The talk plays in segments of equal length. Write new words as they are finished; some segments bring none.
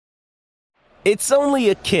It's only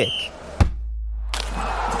a kick,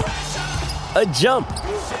 a jump,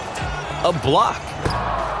 a block.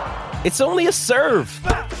 It's only a serve.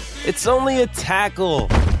 It's only a tackle,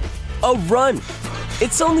 a run.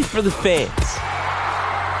 It's only for the fans.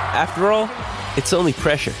 After all, it's only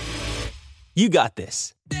pressure. You got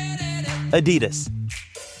this. Adidas.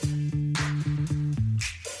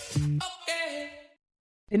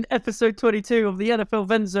 In episode 22 of the NFL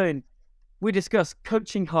Vent Zone, we discuss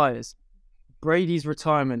coaching hires, Brady's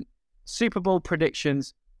retirement, Super Bowl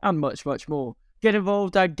predictions, and much, much more. Get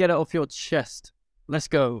involved and get it off your chest. Let's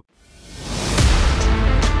go.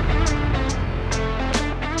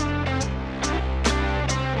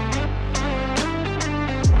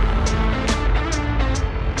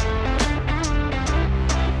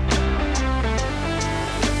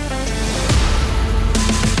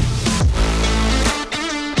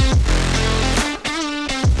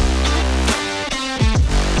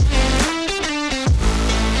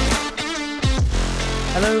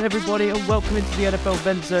 Hello everybody and welcome into the NFL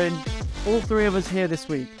Vent Zone. All three of us here this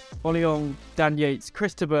week. Ollie Ong, Dan Yates,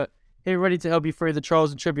 Chris Tibbert, here ready to help you through the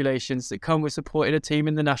trials and tribulations that come with supporting a team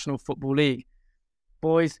in the National Football League.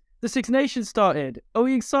 Boys, the Six Nations started. Are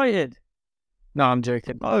we excited? No, I'm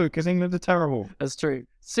joking. Oh, because England are terrible. That's true.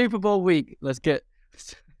 Super Bowl week. Let's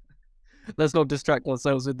not distract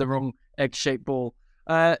ourselves with the wrong egg-shaped ball.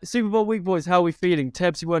 Super Bowl week, boys. How are we feeling?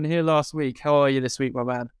 Tebs, you weren't here last week. How are you this week, my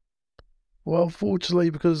man? Well, fortunately,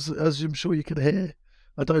 because as I'm sure you can hear,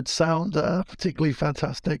 I don't sound particularly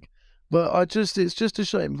fantastic. But it's just a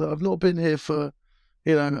shame that I've not been here for,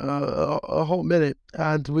 a whole minute.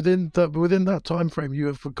 And within that time frame, you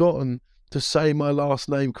have forgotten to say my last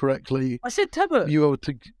name correctly. I said Tibbert.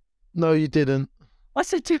 No, you didn't. I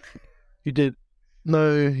said Tibbert. You did.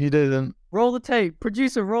 No, you didn't. Roll the tape,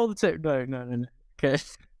 producer. Roll the tape. No. Okay.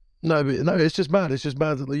 No, it's just mad. It's just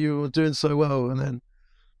mad that you were doing so well, and then.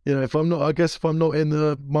 If I'm not in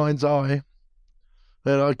the mind's eye,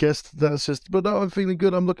 then I guess that's just. But no, I'm feeling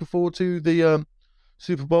good. I'm looking forward to the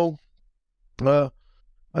Super Bowl. I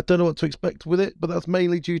don't know what to expect with it, but that's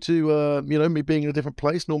mainly due to me being in a different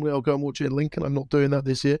place. Normally, I'll go and watch it in Lincoln. I'm not doing that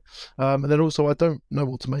this year, and then also I don't know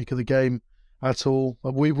what to make of the game at all.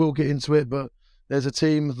 We will get into it, but there's a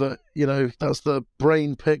team that that's the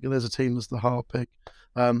brain pick, and there's a team that's the heart pick.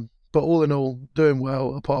 But all in all, doing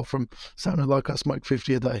well, apart from sounding like I smoke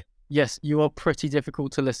 50 a day. Yes, you are pretty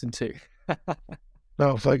difficult to listen to.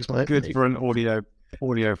 No, thanks, mate. Good for an audio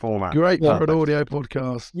format. Great for an audio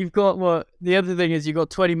podcast. You've got the other thing is you've got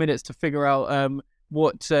 20 minutes to figure out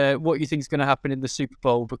what you think is going to happen in the Super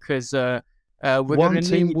Bowl because one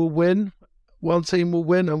team will win,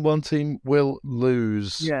 and one team will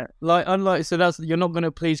lose. Yeah, you're not going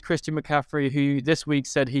to please Christian McCaffrey, who this week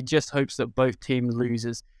said he just hopes that both teams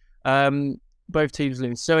loses. Both teams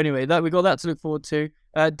lose. So anyway, we got that to look forward to.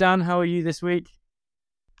 Dan, how are you this week?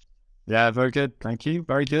 Yeah, very good. Thank you.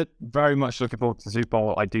 Very good. Very much looking forward to the Super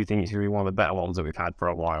Bowl. I do think it's going to be one of the better ones that we've had for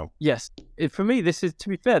a while. Yes. For me, this is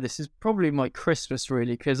probably my Christmas,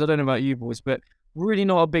 really, because I don't know about you boys, but really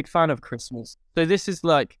not a big fan of Christmas. So this is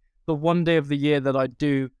like the one day of the year that I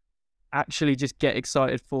do actually just get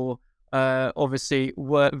excited for. Obviously,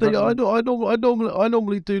 work. I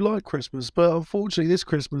normally do like Christmas, but unfortunately, this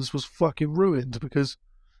Christmas was fucking ruined because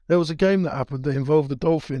there was a game that happened that involved the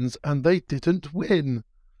Dolphins, and they didn't win,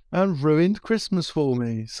 and ruined Christmas for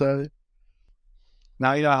me. So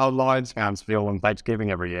now you know how Lions fans feel on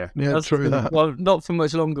Thanksgiving every year. Yeah, that's true. That. Well, not for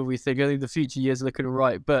much longer, we think. I think the future years are looking all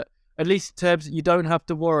right, but at least, Tebs, you don't have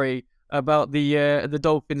to worry about the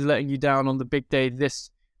Dolphins letting you down on the big day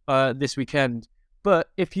this weekend.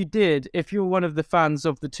 But if you're one of the fans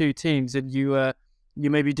of the two teams and you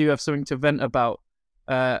maybe do have something to vent about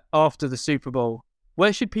after the Super Bowl,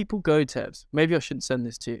 where should people go, Tebs? Maybe I shouldn't send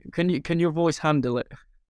this to you. Can your voice handle it?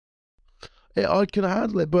 Yeah, I can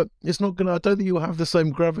handle it, but it's not gonna. I don't think you'll have the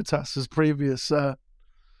same gravitas as previous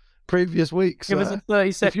weeks. Give us a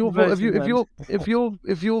 30-second version.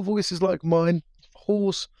 If your voice is like mine,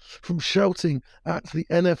 hoarse from shouting at the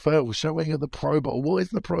NFL, shouting at the Pro Bowl. What is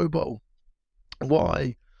the Pro Bowl?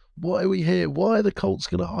 Why? Why are we here? Why are the Colts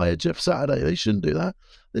going to hire Jeff Saturday? They shouldn't do that.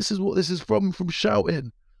 This is what this is from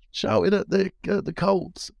shouting at the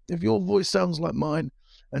Colts. If your voice sounds like mine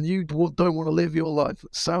and you don't want to live your life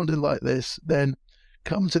sounding like this, then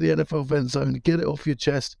come to the NFL Vent Zone, get it off your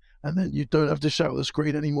chest, and then you don't have to shout at the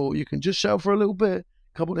screen anymore. You can just shout for a little bit.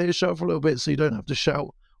 Come on here, shout for a little bit so you don't have to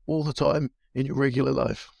shout all the time in your regular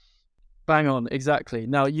life. Bang on, exactly.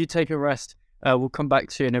 Now, you take a rest. We'll come back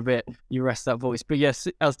to you in a bit. You rest that voice. But yes,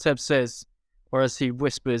 as Teb says, or as he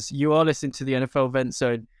whispers, you are listening to the NFL Vent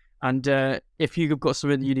Zone. And if you've got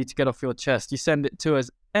something you need to get off your chest, you send it to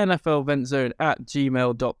us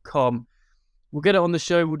nflventzone@gmail.com. We'll get it on the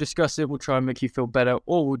show, we'll discuss it, we'll try and make you feel better,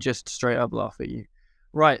 or we'll just straight up laugh at you.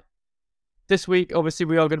 Right. This week, obviously,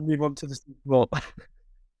 we are going to move on to the Super Bowl.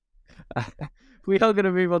 We are going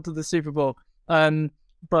to move on to the Super Bowl.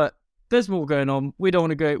 But there's more going on. We don't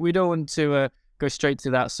want to go straight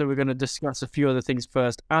to that, so we're going to discuss a few other things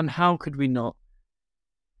first. And how could we not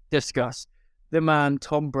discuss the man,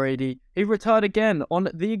 Tom Brady? He retired again on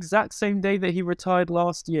the exact same day that he retired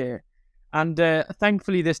last year. And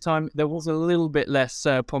thankfully this time there was a little bit less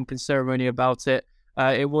pomp and ceremony about it.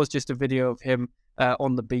 It was just a video of him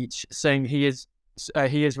on the beach saying he is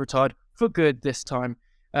retired for good this time.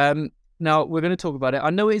 Now we're going to talk about it. I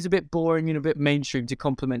know it is a bit boring and a bit mainstream to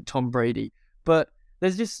compliment Tom Brady, but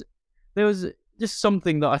there was just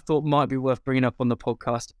something that I thought might be worth bringing up on the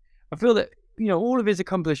podcast. I feel that all of his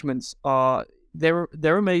accomplishments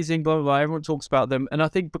they're amazing, blah, blah, blah. Everyone talks about them. And I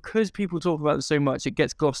think because people talk about them so much, it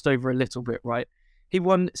gets glossed over a little bit, right? He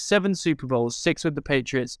won 7 Super Bowls, 6 with the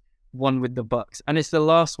Patriots, 1 with the Bucks. And it's the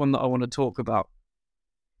last one that I want to talk about.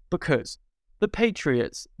 Because the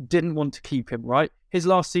Patriots didn't want to keep him, right? His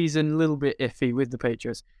last season, a little bit iffy with the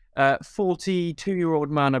Patriots. 42-year-old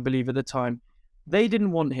man, I believe, at the time. They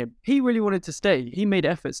didn't want him. He really wanted to stay. He made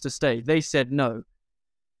efforts to stay. They said no.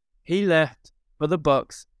 He left for the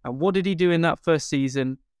Bucks. And what did he do in that first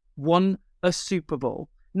season? Won a Super Bowl.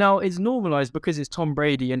 Now, it's normalized because it's Tom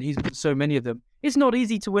Brady and he's won so many of them. It's not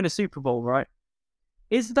easy to win a Super Bowl, right?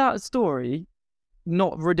 Is that story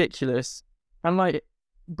not ridiculous? And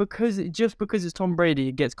because it's Tom Brady,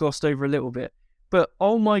 it gets glossed over a little bit. But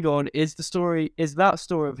oh my God, is that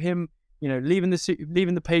story of him, leaving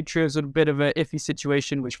the Patriots in a bit of an iffy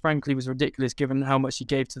situation, which frankly was ridiculous given how much he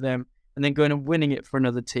gave to them, and then going and winning it for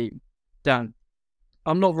another team. Dan,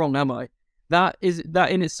 I'm not wrong, am I? That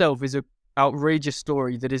in itself is an outrageous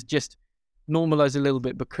story that is just normalized a little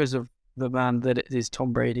bit because of the man that it is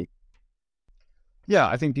Tom Brady. Yeah,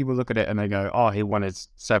 I think people look at it and they go, "Oh, he won his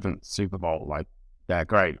 7th Super Bowl. Yeah,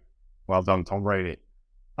 great, well done, Tom Brady."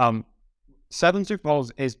 7 Super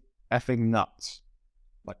Bowls is effing nuts.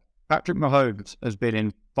 Patrick Mahomes has been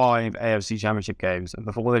in 5 AFC Championship games, and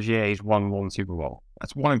before this year, he's won 1 Super Bowl.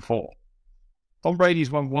 That's 1 in 4. Tom Brady's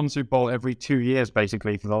won 1 Super Bowl every 2 years,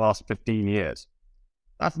 basically, for the last 15 years.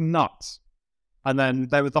 That's nuts. And then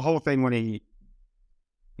there was the whole thing when he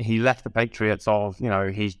left the Patriots of,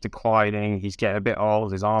 he's declining, he's getting a bit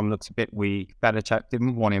old, his arm looks a bit weak, Belichick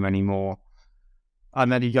didn't want him anymore.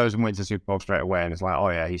 And then he goes and wins the Super Bowl straight away, and it's like, oh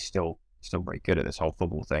yeah, he's still very good at this whole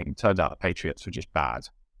football thing. Turns out the Patriots were just bad.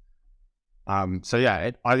 So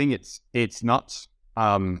yeah, I think it's nuts.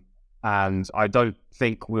 And I don't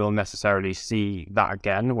think we'll necessarily see that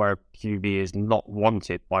again, where QB is not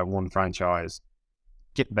wanted by one franchise.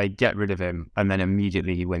 They get rid of him, and then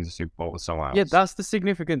immediately he wins a Super Bowl with someone else. Yeah, that's the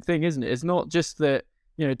significant thing, isn't it? It's not just that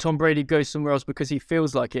Tom Brady goes somewhere else because he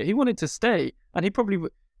feels like it. He wanted to stay, and he probably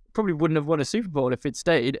wouldn't have won a Super Bowl if it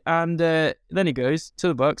stayed. And then he goes to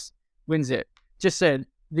the Bucks, wins it. Just said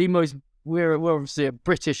we're obviously a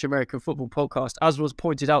British American football podcast, as was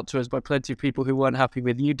pointed out to us by plenty of people who weren't happy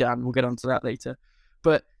with you, Dan. We'll get onto that later.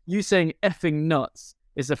 But you saying effing nuts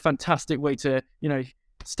is a fantastic way to,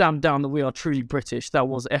 stamp down that we are truly British. That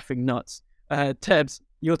was effing nuts. Tebs,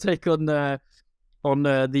 your take on that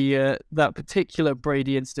particular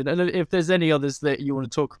Brady incident, and if there's any others that you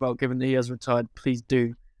want to talk about, given that he has retired, please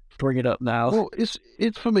do bring it up now. Well, it's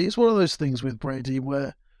for me, it's one of those things with Brady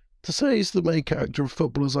where to say he's the main character of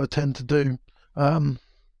football, as I tend to do,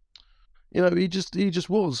 he just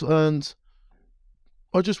was, and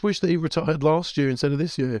I just wish that he retired last year instead of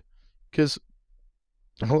this year, because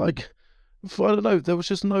I don't know, there was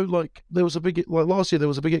just no there was a big last year there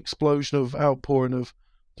was a big explosion of outpouring of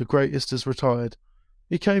the greatest has retired.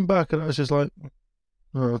 He came back and I was just like,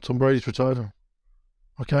 oh, Tom Brady's retired.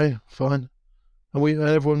 Okay, fine, and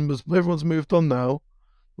everyone's moved on now,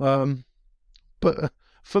 but.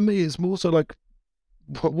 For me, it's more so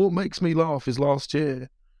what makes me laugh is last year,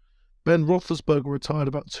 Ben Roethlisberger retired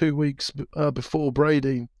about 2 weeks before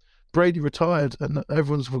Brady. Brady retired, and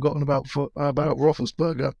everyone's forgotten about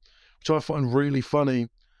Roethlisberger, which I find really funny.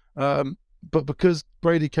 But because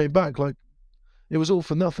Brady came back, it was all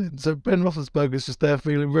for nothing. So Ben Roethlisberger's just there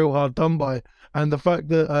feeling real hard done by, and the fact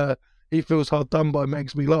that he feels hard done by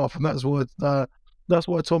makes me laugh, and that's why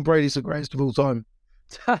Tom Brady's the greatest of all time.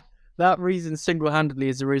 That reason single-handedly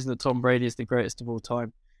is the reason that Tom Brady is the greatest of all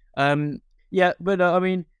time. I mean,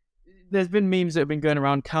 there's been memes that have been going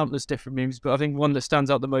around, countless different memes, but I think one that stands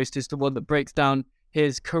out the most is the one that breaks down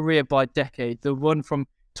his career by decade. The one from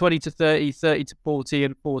 20 to 30, 30 to 40,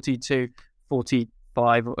 and 40 to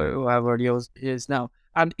 45, or however it is now.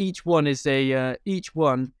 and each one is a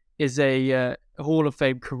Hall of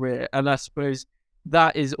Fame career, and I suppose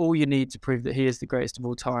that is all you need to prove that he is the greatest of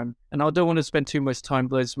all time. And I don't want to spend too much time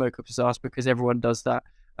blowing smoke up his ass because everyone does that.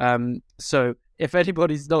 So if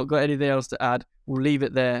anybody's not got anything else to add, we'll leave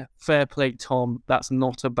it there. Fair play, Tom. That's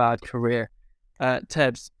not a bad career.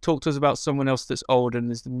 Tebs, talk to us about someone else that's old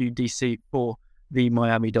and is the new DC for the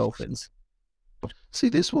Miami Dolphins. See,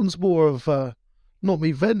 this one's more of not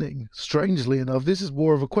me venting, strangely enough. This is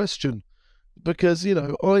more of a question. Because,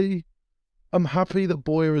 I'm happy that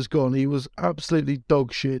Boyer is gone. He was absolutely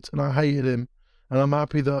dog shit, and I hated him. And I'm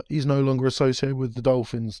happy that he's no longer associated with the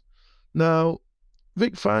Dolphins. Now,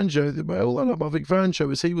 Vic Fangio, all I know about Vic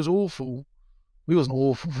Fangio is he was awful. He wasn't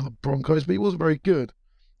awful for the Broncos, but he wasn't very good.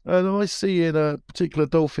 And I see in particular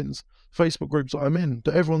Dolphins Facebook groups that I'm in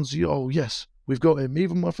that everyone's, oh, yes, we've got him.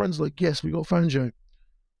 Even my friends are like, yes, we got Fangio.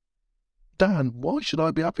 Dan, why should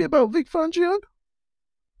I be happy about Vic Fangio?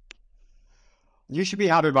 You should be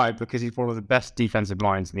happy about it because he's one of the best defensive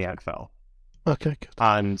lines in the NFL. Okay, good.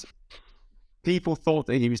 And people thought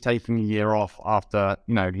that he was taking a year off after,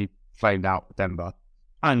 he flamed out with Denver.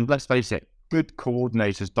 And let's face it, good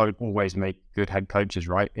coordinators don't always make good head coaches,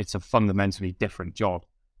 right? It's a fundamentally different job.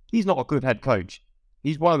 He's not a good head coach.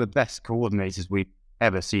 He's one of the best coordinators we've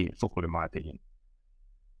ever seen in football, in my opinion.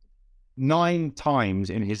 9 times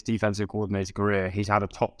in his defensive coordinator career, he's had a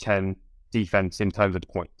top 10 defense in terms of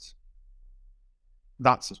points.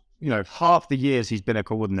 That's, half the years he's been a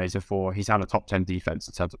coordinator for, he's had a top 10 defense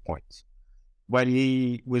in terms of points. When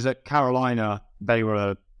he was at Carolina, they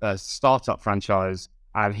were a startup franchise,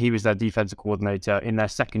 and he was their defensive coordinator. In their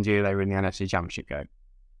second year, they were in the NFC Championship game.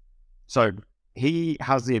 So he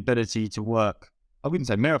has the ability to work, I wouldn't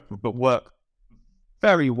say miracle, but work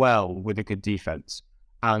very well with a good defense.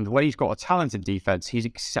 And when he's got a talented defense, he's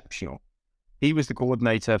exceptional. He was the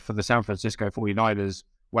coordinator for the San Francisco 49ers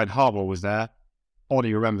when Harbaugh was there.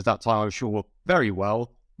 Oddie remembers that time, I'm sure, very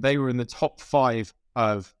well. They were in the top 5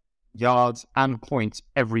 of yards and points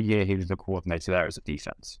every year he was the coordinator there as a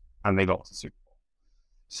defense. And they got to the Super Bowl.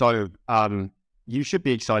 So you should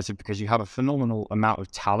be excited because you have a phenomenal amount of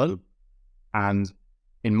talent. And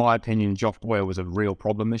in my opinion, Josh Boyer was a real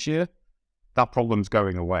problem this year. That problem's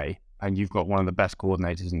going away. And you've got one of the best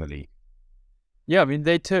coordinators in the league. Yeah, I mean,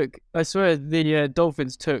 the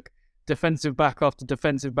Dolphins took defensive back after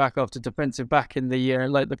defensive back after defensive back in the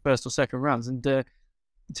the first or second rounds, and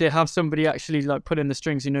to have somebody actually put in the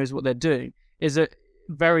strings who knows what they're doing is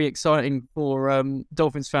very exciting for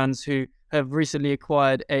Dolphins fans who have recently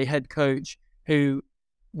acquired a head coach who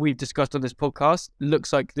we've discussed on this podcast.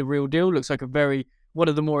 Looks like the real deal. Looks like one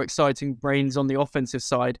of the more exciting brains on the offensive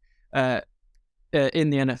side in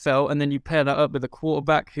the NFL, and then you pair that up with a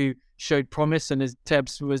quarterback who showed promise, and as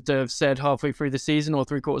Tebs was said halfway through the season or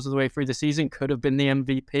 3/4 of the way through the season, could have been the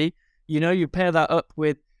MVP. You pair that up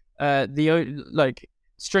with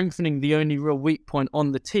strengthening the only real weak point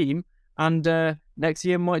on the team, and next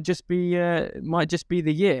year might just be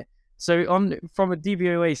the year. So from a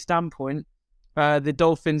DVOA standpoint, the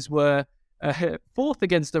Dolphins were 4th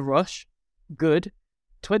against the rush, good,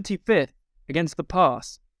 25th against the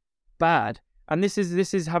pass, bad. And this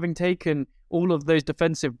is having taken all of those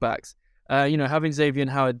defensive backs, having Xavier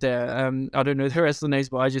Howard there. I don't know the rest of the names,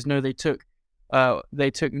 but I just know they took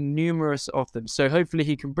numerous of them. So hopefully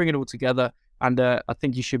he can bring it all together, and I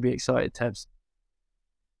think you should be excited, Tebs.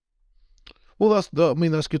 Well, that's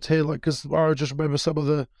good to hear. Because I just remember some of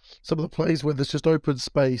the plays where there's just open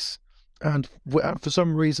space, and for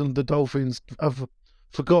some reason the Dolphins have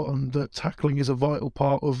forgotten that tackling is a vital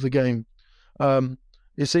part of the game.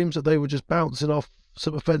 It seems that they were just bouncing off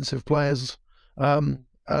some offensive players, and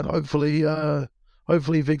hopefully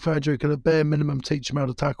Vic Fangio can at bare minimum teach them how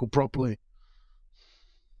to tackle properly.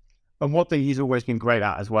 And one thing he's always been great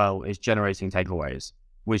at as well is generating takeaways,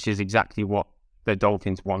 which is exactly what the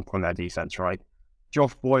Dolphins want from their defense, right?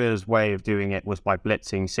 Josh Boyer's way of doing it was by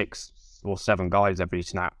blitzing 6 or 7 guys every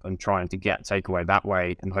snap and trying to get takeaway that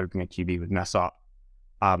way and hoping a QB would mess up,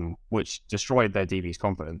 which destroyed their DB's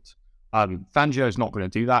confidence. Fangio's not going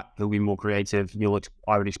to do that. He'll be more creative.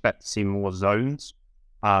 I would expect to see more zones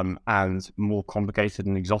and more complicated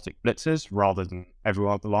and exotic blitzes rather than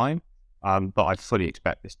everyone up the line. But I fully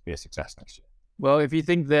expect this to be a success next year. Well, if you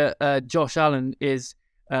think that Josh Allen is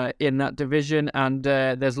in that division, and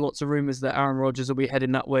there's lots of rumors that Aaron Rodgers will be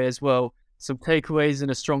heading that way as well, some takeaways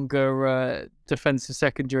and a stronger defensive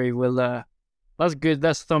secondary that's good.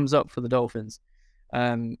 That's thumbs up for the Dolphins.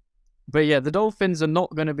 But yeah, the Dolphins are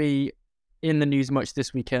not going to be in the news much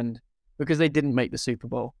this weekend because they didn't make the Super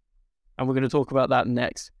Bowl. And we're going to talk about that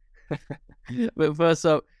next. But first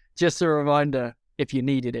up, just a reminder, if you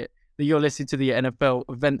needed it, that you're listening to the NFL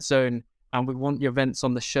Event Zone and we want your events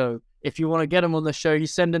on the show. If you want to get them on the show, you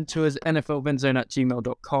send them to us,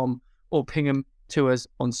 nfleventzone@gmail.com, or ping them to us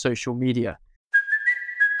on social media.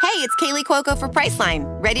 Hey, it's Kaylee Cuoco for Priceline.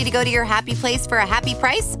 Ready to go to your happy place for a happy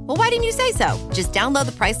price? Well, why didn't you say so? Just download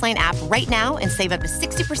the Priceline app right now and save up to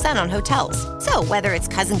 60% on hotels. So whether it's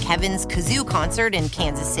Cousin Kevin's Kazoo Concert in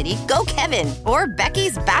Kansas City, go Kevin, or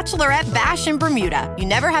Becky's Bachelorette Bash in Bermuda, you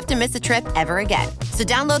never have to miss a trip ever again. So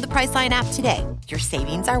download the Priceline app today. Your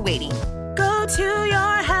savings are waiting. Go to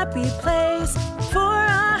your happy place for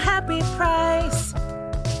a happy price.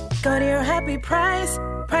 Go to your happy price,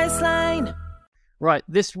 Priceline. Right,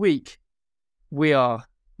 this week we are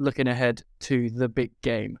looking ahead to the big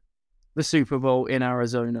game, the Super Bowl in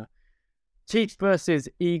Arizona. Chiefs versus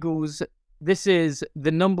Eagles. This is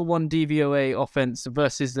the number one DVOA offense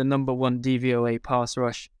versus the number one DVOA pass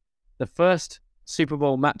rush. The first Super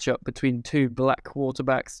Bowl matchup between two black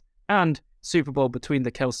quarterbacks and Super Bowl between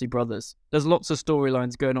the Kelsey brothers. There's lots of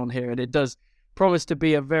storylines going on here, and it does promise to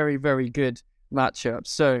be a very, very good matchup.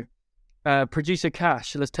 So, Producer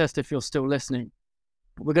Cash, let's test if you're still listening.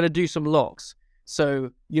 We're going to do some locks,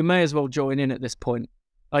 so you may as well join in at this point.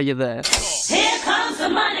 Are you there? Here comes the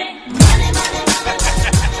money. Money, money,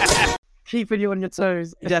 money. Keeping you on your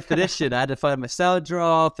toes. Definition. I had to find my sound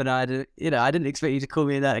drop, and I had to, I didn't expect you to call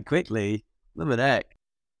me that quickly. Look at that.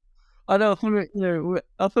 I know. I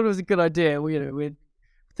thought it was a good idea. We're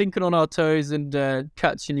thinking on our toes and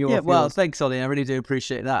catching you. Yeah. Off Well, yours. thanks, Ollie. I really do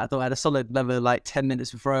appreciate that. I thought I had a solid level like 10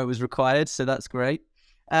 minutes before I was required, so that's great.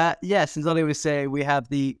 Yes, as Ollie was saying, we have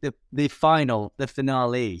the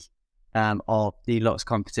finale of the locks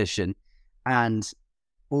competition, and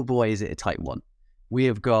oh boy, is it a tight one. We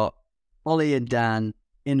have got Ollie and Dan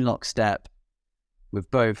in lockstep with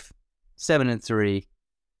both 7-3,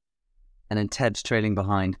 and then Ted's trailing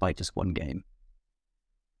behind by just one game.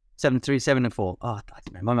 7-3, 7-4. Oh, I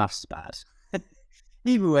don't know, my maths is bad.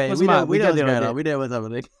 Either way, we know what's going on. We know what's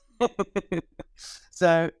happening.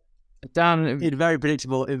 So. Dan, In very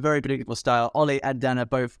predictable style, Ollie and Dan are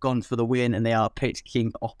both gone for the win, and they are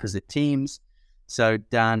picking opposite teams. So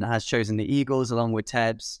Dan has chosen the Eagles along with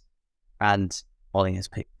Tebs, and Ollie has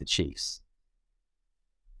picked the Chiefs.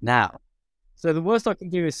 Now, so the worst I can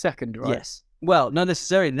do is second, right? yes. Well, not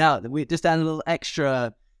necessarily. Now we just add a little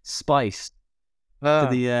extra spice to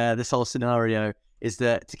the this whole scenario. Is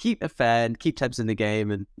that to keep it fair and keep Tebs in the game,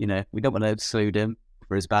 and we don't want to exclude him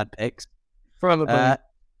for his bad picks. Probably.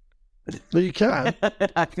 No, you can.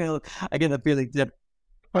 I get the feeling that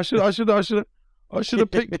I should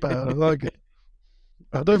have picked better. Like,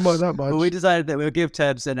 I don't mind that much. But we decided that we'll give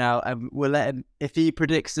Tebs an out, and we'll let him, if he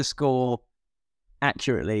predicts the score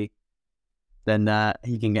accurately, then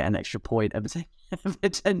he can get an extra point and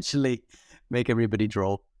potentially make everybody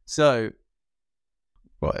draw. So,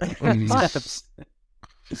 Right. Tebs,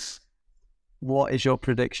 what is your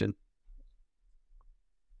prediction?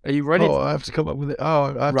 Are you ready? Oh, I have to come up with it.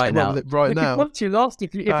 Oh, I have Right to come now. up with it right If you now. want to last,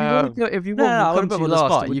 if you want, No, we'll I come want to to you put me on the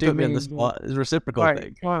last. spot. We'll You do put me on me the and spot. It's a reciprocal Right,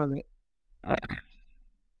 thing. try on it.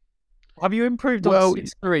 Have you improved on Well-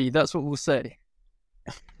 6-3? That's what we'll say.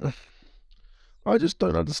 I just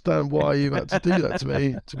don't understand why you had to do that to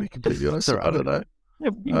me, to be completely honest. It's all right. I don't know. Yeah,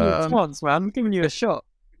 we're giving you a chance, man. I'm giving you a shot.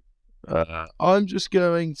 I'm just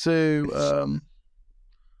going to,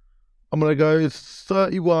 I'm going to go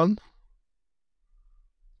 31-20.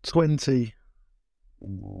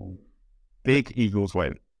 Big Eagles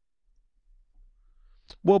win.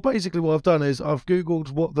 Well, basically what I've done is I've Googled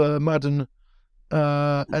what the Madden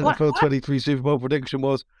NFL 23 Super Bowl prediction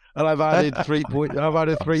was, and I've added 3 points. I've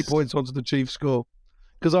added 3 points onto the Chiefs score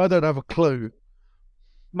because I don't have a clue.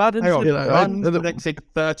 Madden Hang on, You know, Dan I- predicted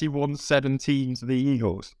 31-17 to the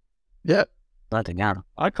Eagles. Yeah, Bloody hell.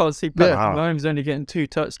 I can't see Patrick Yeah. Mahomes only getting 2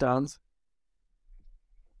 touchdowns.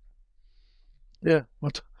 yeah. I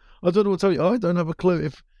don't know what to tell you. I don't have a clue.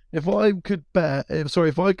 If I could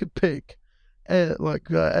if I could pick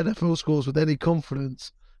NFL scores with any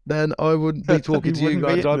confidence, then I wouldn't be talking to you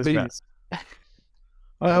guys.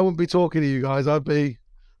 I wouldn't be talking to you guys. I'd be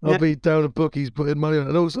down at bookies putting money on it.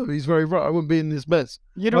 And also, he's very right. I wouldn't be in this mess.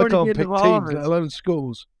 You'd I already can't be in pick the teams, Bahamas. let alone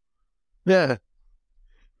schools. Yeah,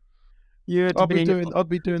 You'd I'd be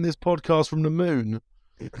doing this podcast from the moon.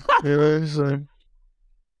 So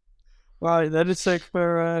Right, that is so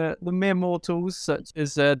for the mere mortals such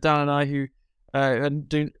as Dan and I who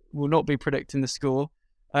will not be predicting the score.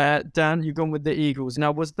 Dan, you've gone with the Eagles.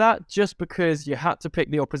 Now, was that just because you had to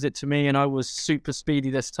pick the opposite to me and I was super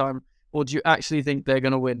speedy this time, or do you actually think they're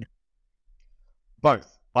going to win?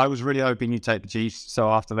 Both. I was really hoping you'd take the Chiefs, so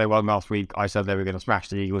after they won last week, I said they were going to smash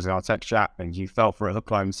the Eagles in our text chat, and you fell for a hook,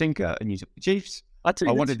 line, and sinker, and you took the Chiefs.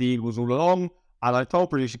 I wanted the Eagles all along, and I told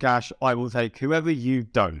producer Cash, I will take whoever you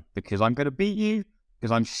don't, because I'm going to beat you,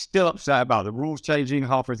 because I'm still upset about the rules changing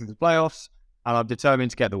halfway through the playoffs, and I'm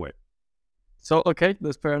determined to get the win. So, okay,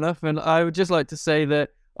 that's fair enough. And I would just like to say that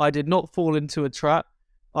I did not fall into a trap.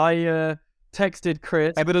 I texted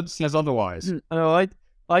Chris. Evidence says otherwise. No, I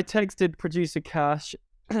texted producer Cash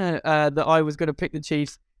that I was going to pick the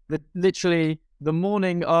Chiefs. Literally the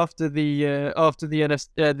morning after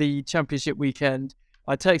the championship weekend,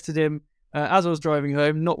 I texted him as I was driving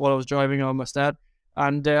home, not while I was driving, I must add.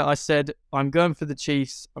 And I said, I'm going for the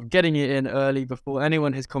Chiefs. I'm getting it in early before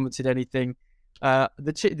anyone has commented anything.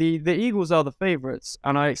 The Eagles are the favourites,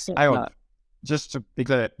 and I accept that. Just to be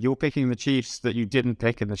clear, you're picking the Chiefs that you didn't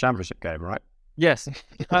pick in the championship game, right? Yes,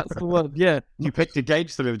 that's the one. Yeah, you picked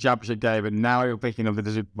against them in the championship game, and now you're picking them for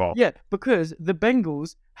the Super Bowl. Yeah, because the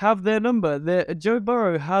Bengals have their number. Joe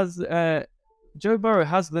Burrow has the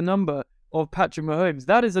number of Patrick Mahomes.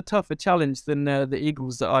 That is a tougher challenge than the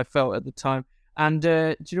Eagles that I felt at the time. And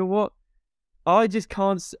do you know what? I just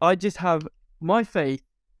can't. I just have my faith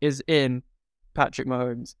is in Patrick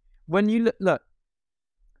Mahomes. When you look,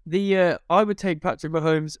 I would take Patrick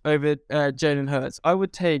Mahomes over Jalen Hurts. I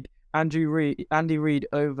would take Andy Reid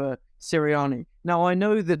over Sirianni. Now, I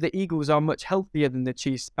know that the Eagles are much healthier than the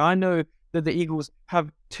Chiefs. I know that the Eagles have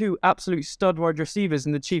two absolute stud wide receivers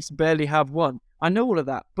and the Chiefs barely have one. I know all of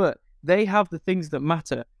that, but they have the things that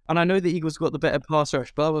matter. And I know the Eagles got the better pass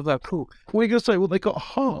rush, blah, blah, blah. Cool. What are you going to say? Well, they got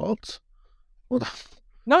Hart? What?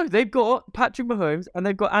 No, they've got Patrick Mahomes and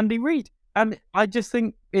they've got Andy Reid. And I just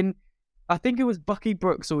think I think it was Bucky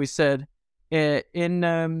Brooks always said, in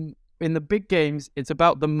the big games, it's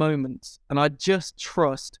about the moments. And I just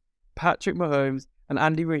trust Patrick Mahomes and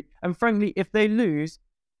Andy Reid. And frankly, if they lose,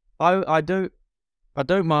 I don't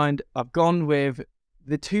mind. I've gone with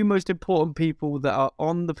the two most important people that are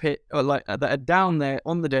on the pit, or that are down there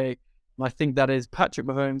on the day. And I think that is Patrick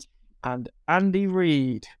Mahomes and Andy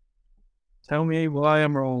Reid. Tell me why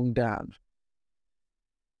I'm wrong, Dan.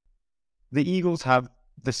 The Eagles have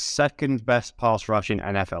the second best pass rush in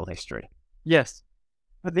NFL history. Yes.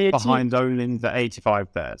 But behind only the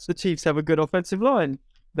 85 Bears. The Chiefs have a good offensive line.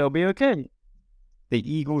 They'll be okay.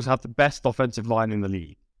 The Eagles have the best offensive line in the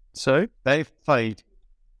league. So? They played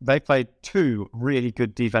two really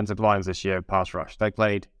good defensive lines this year, pass rush. They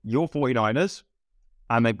played your 49ers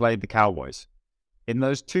and they played the Cowboys. In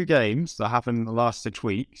those two games that happened in the last 6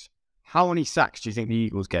 weeks, how many sacks do you think the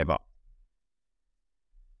Eagles gave up?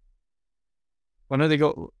 I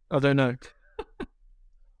don't know.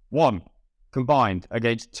 One combined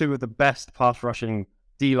against two of the best pass rushing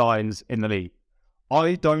D-lines in the league.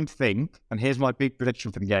 I don't think, and here's my big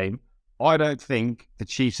prediction for the game, I don't think the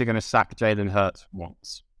Chiefs are going to sack Jalen Hurts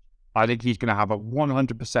once. I think he's going to have a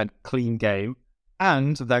 100% clean game,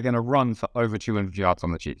 and they're going to run for over 200 yards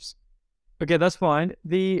on the Chiefs. Okay, that's fine.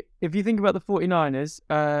 If you think about the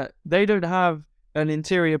 49ers, they don't have an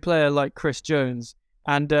interior player like Chris Jones,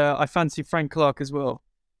 and I fancy Frank Clark as well.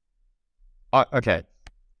 Okay.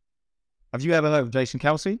 Have you ever heard of Jason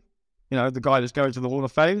Kelsey? You know, the guy that's going to the Hall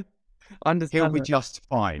of Fame? Understand He'll be just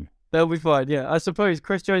fine. They'll be fine, yeah. I suppose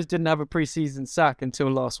Chris Jones didn't have a preseason sack until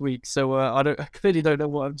last week, so I clearly don't know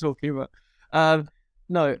what I'm talking about. So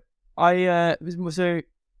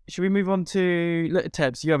should we move on to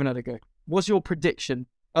Tebs? You haven't had a go. What's your prediction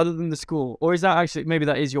other than the score? Or is that actually, maybe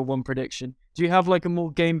that is your one prediction? Do you have like a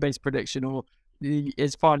more game-based prediction, or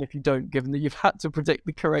it's fine if you don't, given that you've had to predict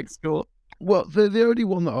the correct score? Well, the only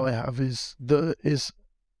one that I have is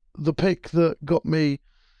the pick that got me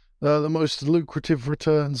the most lucrative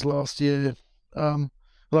returns last year. And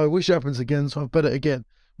I wish it happens again, so I've bet it again,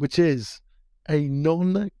 which is a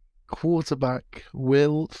non-quarterback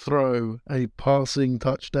will throw a passing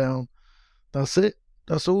touchdown. That's it.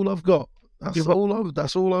 That's all I've got. That's all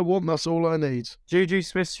I want. That's all I need. Juju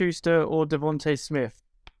Smith-Schuster or Devontae Smith?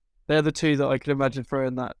 They're the two that I can imagine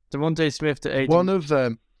throwing that. Devontae Smith to 80. One of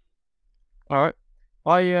them. All right.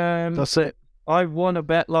 That's it. I won a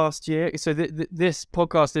bet last year. So this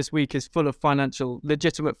podcast this week is full of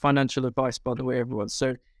legitimate financial advice, by the way, everyone.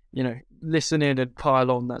 So, listen in and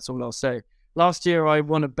pile on. That's all I'll say. Last year, I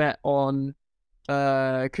won a bet on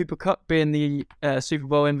Cooper Kupp being the Super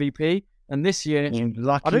Bowl MVP. And this year, I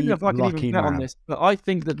don't know if I can even bet on this, but I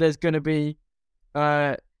think that there's going to be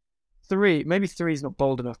three. Maybe three is not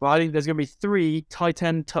bold enough, but I think there's going to be 3 tight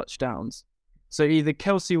end touchdowns. So either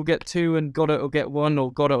Kelsey will get 2 and Goddard will get 1,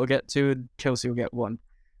 or Goddard will get 2 and Kelsey will get 1.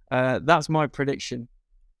 That's my prediction.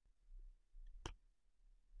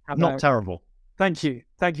 Not terrible. Thank you,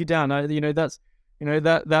 Dan. That's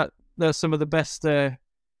some of the best.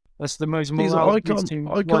 That's the most. I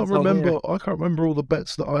can't remember all the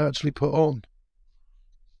bets that I actually put on.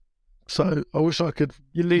 So I wish I could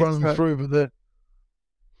You lose run them track. through, but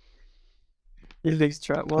You lose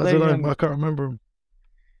track. Well, I they, don't know. I can't remember them.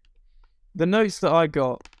 the notes that I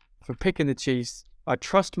got for picking the Chiefs, I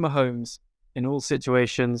trust Mahomes in all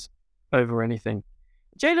situations over anything.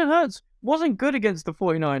 Jalen Hurts wasn't good against the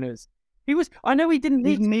 49ers. I know he didn't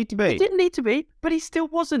He didn't need to be. He didn't need to be, but he still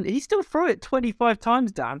wasn't. He still threw it 25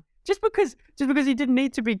 times, Dan. Just because he didn't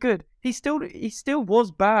need to be good, he still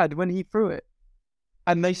was bad when he threw it.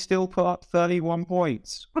 And they still put up 31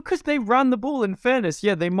 points. Because they ran the ball. In fairness,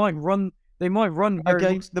 yeah, they might run very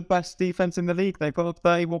Against the best defense in the league, they put up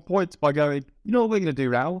 31 points by going, you know what we're going to do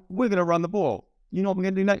now? We're going to run the ball. You know what we're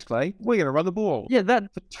going to do next play? We're going to run the ball. Yeah,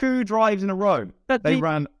 that For 2 drives in a row, they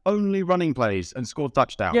ran only running plays and scored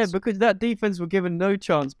touchdowns. Yeah, because that defense were given no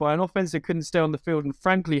chance by an offense that couldn't stay on the field, and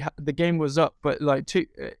frankly, the game was up, but like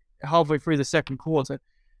halfway through the second quarter.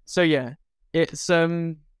 So yeah, it's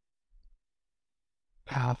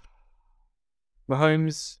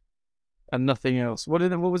Mahomes and nothing else. What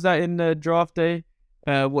was that in draft day?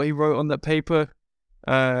 What he wrote on that paper?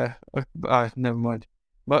 Never mind.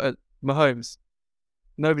 But Mahomes.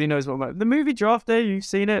 Nobody knows what the movie Draft Day. You've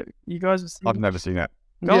seen it? You guys have seen I've it? never seen it.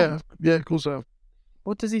 No? Yeah, of course I have.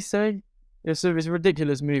 What does he say? It's a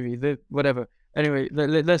ridiculous movie. Whatever. Anyway,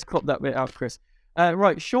 let's crop that bit out, Chris.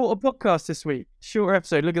 Right, shorter podcast this week. Shorter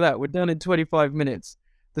episode. Look at that. We're done in 25 minutes.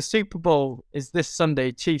 The Super Bowl is this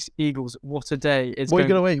Sunday. Chiefs, Eagles. What a day! It's What are you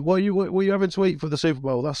going to eat? What are you having to eat for the Super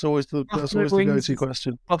Bowl? That's always the go-to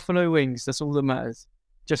question. Buffalo wings. That's all that matters.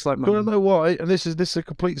 Just like You want mine. to know why? And this is a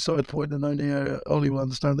complete side point, and only Ollie will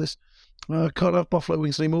understand this. Can't have buffalo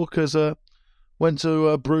wings anymore because went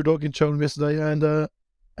to Brewdog in Cheltenham yesterday and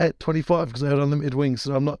ate 25 because they had unlimited wings.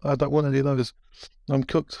 So I don't want any of those. I'm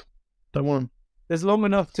cooked. Don't want them. There's long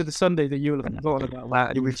enough to the Sunday that you'll have forgotten about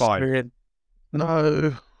that. You'll be fine.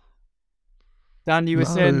 No. Dan, you were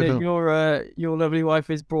saying that No. your lovely wife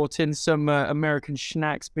has brought in some American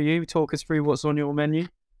snacks for you. Talk us through what's on your menu.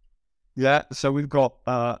 Yeah, so we've got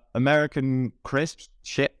American crisps,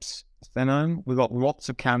 chips, we've got lots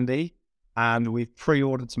of candy, and we've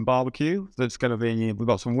pre-ordered some barbecue. That's going to be, we've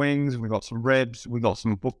got some wings, we've got some ribs, we've got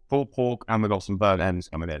some pulled pork, and we've got some burnt ends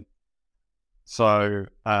coming in. So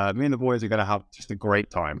me and the boys are going to have just a great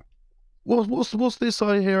time. What's this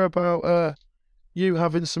I hear about you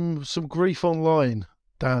having some grief online,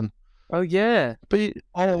 Dan? Oh yeah.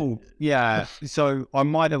 Oh yeah. So I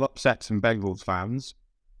might have upset some Bengals fans,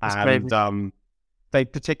 That's and they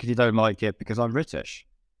particularly don't like it because I'm British.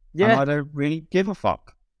 Yeah. And I don't really give a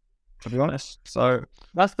fuck, to be honest. So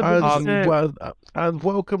That's the and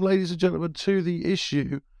welcome, ladies and gentlemen, to the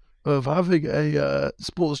issue of having a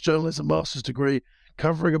sports journalism master's degree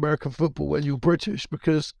covering American football when you're British,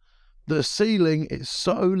 because the ceiling is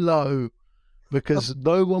so low because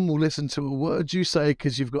no one will listen to a word you say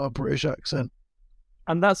because you've got a British accent.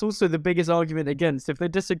 And that's also the biggest argument against. If they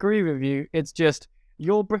disagree with you, it's just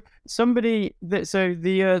somebody that. So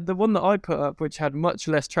the one that I put up, which had much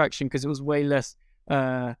less traction because it was way less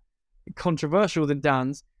controversial than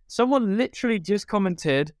Dan's. Someone literally just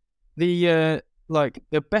commented the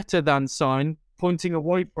better than sign pointing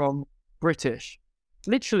away from British.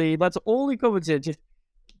 Literally, that's all he commented. Just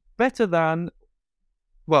better than.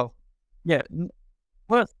 Well, yeah,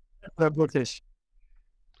 worse than British.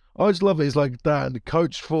 I just love it. He's like, Dan,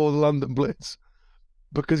 coach for the London Blitz,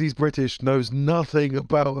 because he's British, knows nothing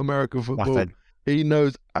about American football. Nothing. He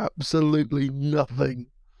knows absolutely nothing.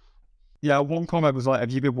 yeah, one comment was like,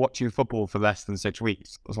 "Have you been watching football for less than 6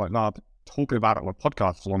 weeks?" I was like, "No, I've been talking about it on a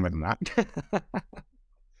podcast for longer than that."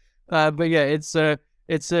 But yeah, it's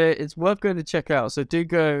worth going to check out. So do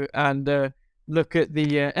go and look at the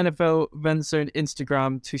NFL Vent Zone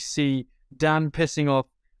Instagram to see Dan pissing off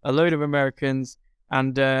a load of Americans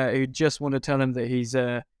and who just want to tell him that he's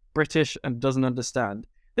British and doesn't understand.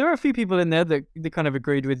 There are a few people in there that kind of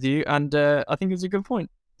agreed with you, and I think it's a good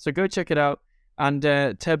point. So go check it out. And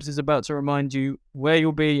Tebs is about to remind you where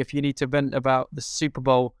you'll be if you need to vent about the Super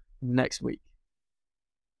Bowl next week.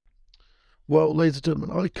 Well, ladies and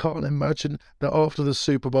gentlemen, I can't imagine that after the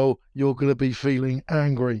Super Bowl you're going to be feeling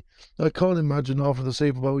angry. I can't imagine after the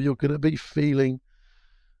Super Bowl you're going to be feeling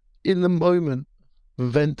in the moment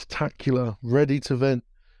vent-tacular, ready to vent.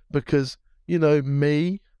 Because, you know,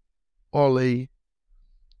 me, Ollie,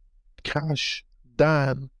 Cash,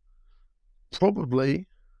 Dan, probably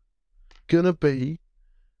going to be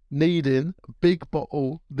needing a big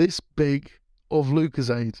bottle this big of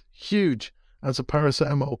Lucozade. Huge as a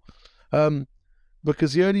paracetamol.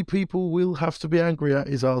 Because the only people we'll have to be angry at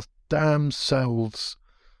is our damn selves.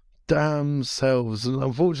 Damn selves. And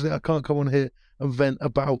unfortunately, I can't come on here and vent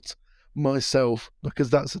about myself because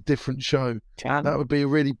that's a different show. That would be a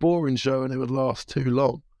really boring show and it would last too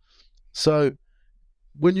long. So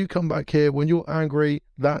when you come back here, when you're angry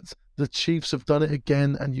that the Chiefs have done it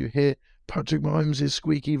again and you hear Patrick Mahomes'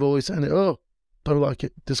 squeaky voice and don't like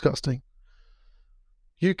it, disgusting.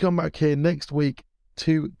 You come back here next week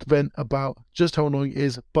to vent about just how annoying it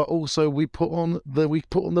is, but also we put on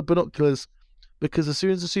the binoculars because as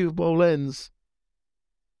soon as the Super Bowl ends,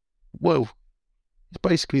 well, it's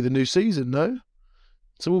basically the new season, no?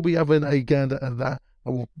 So we'll be having a gander at that,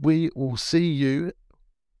 and we will see you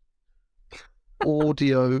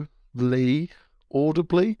audibly.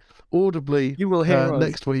 You will hear us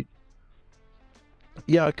next week.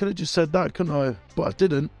 Yeah, I could have just said that, couldn't I? But I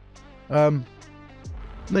didn't.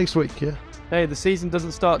 Next week, yeah. Hey, the season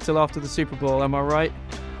doesn't start till after the Super Bowl, am I right?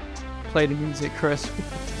 Play the music, Chris.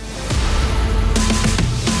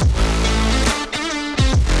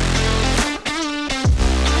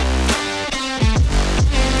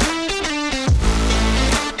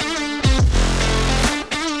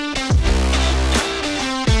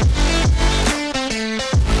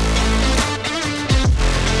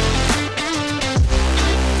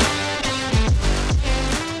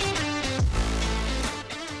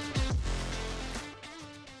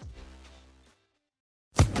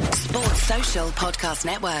 Podcast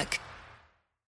Network.